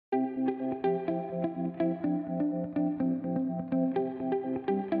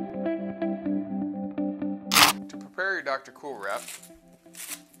Dr. Cool Wrap,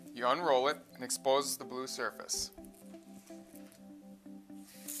 you unroll it and expose the blue surface.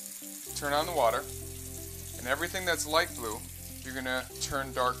 Turn on the water, and everything that's light blue, you're going to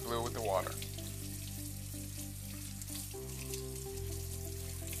turn dark blue with the water.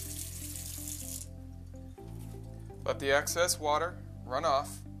 Let the excess water run off,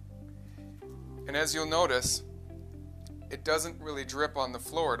 and as you'll notice, it doesn't really drip on the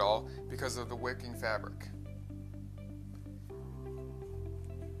floor at all because of the wicking fabric.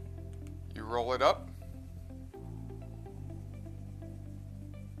 You roll it up,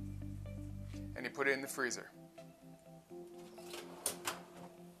 and you put it in the freezer.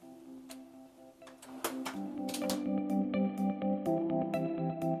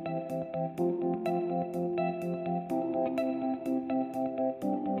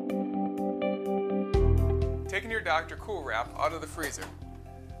 Taking your Dr. Cool Wrap out of the freezer,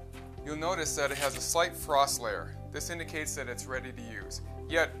 you'll notice that it has a slight frost layer. This indicates that it's ready to use,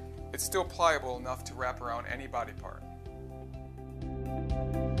 yet it's still pliable enough to wrap around any body part.